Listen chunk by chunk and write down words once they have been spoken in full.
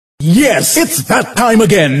Yes, it's that time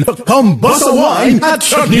again. Come bust a wine at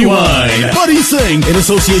Chutney Wine. Buddy Singh, in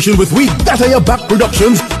association with Gat Ah Yuh Bac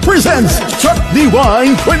Productions, presents Chutney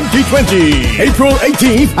Wine 2020. April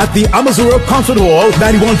 18th at the Amazura Concert Hall,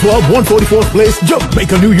 9112 144th Place,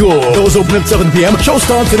 Jamaica, New York. Doors open at 7 p.m. Show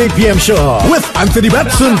starts at 8 p.m. sharp. With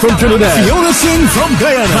Batson from Trinidad, Fiona Singh from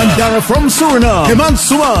Guyana, Vandana from Suriname, Hemant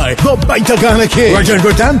Somai, the Bita King,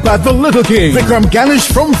 Rajendra Dhanpat, the Little King, Vickram Ganesh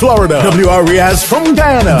from Florida, Reaz from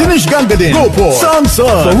Guyana, Dinesh, Gangadin, Gopaul,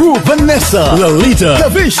 Farouk, Vanessa, Lalita,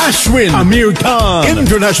 Kavish, Ashwin, Aamir,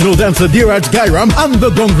 international dancer Dheeraj Gayaram, and the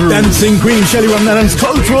Ghungroos, Dancingqueen Vandana's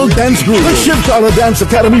cultural dance group, the Shivkala Dance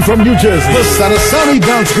Academy from New Jersey, the Sanasani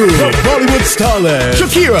Dance Group, the Bollywood starlet,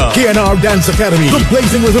 Shakira, K&R Dance Academy, the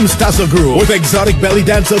Blazing Rhythms Tassa Group, with exotic belly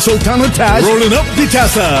dancer Sultana Taj, rolling up the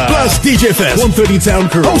Tassa, plus DJ Fest, 113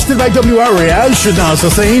 Sound Crew, hosted by Reaz, Shanaz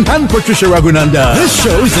Hussain, and Patricia Raghunanda. This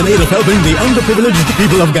show is in aid of helping the underprivileged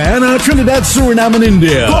people of Guyana, Trinidad, Suriname, and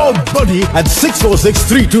India. Call Buddy at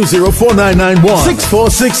 646-320-4991.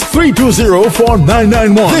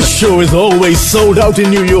 646-320-4991. This show is always sold out in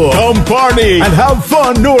New York. Come party and have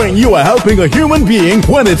fun knowing you are helping a human being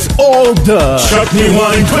when it's all done. Chutney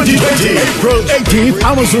Wine 2020, April 18th,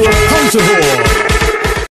 Amazura Concert Hall.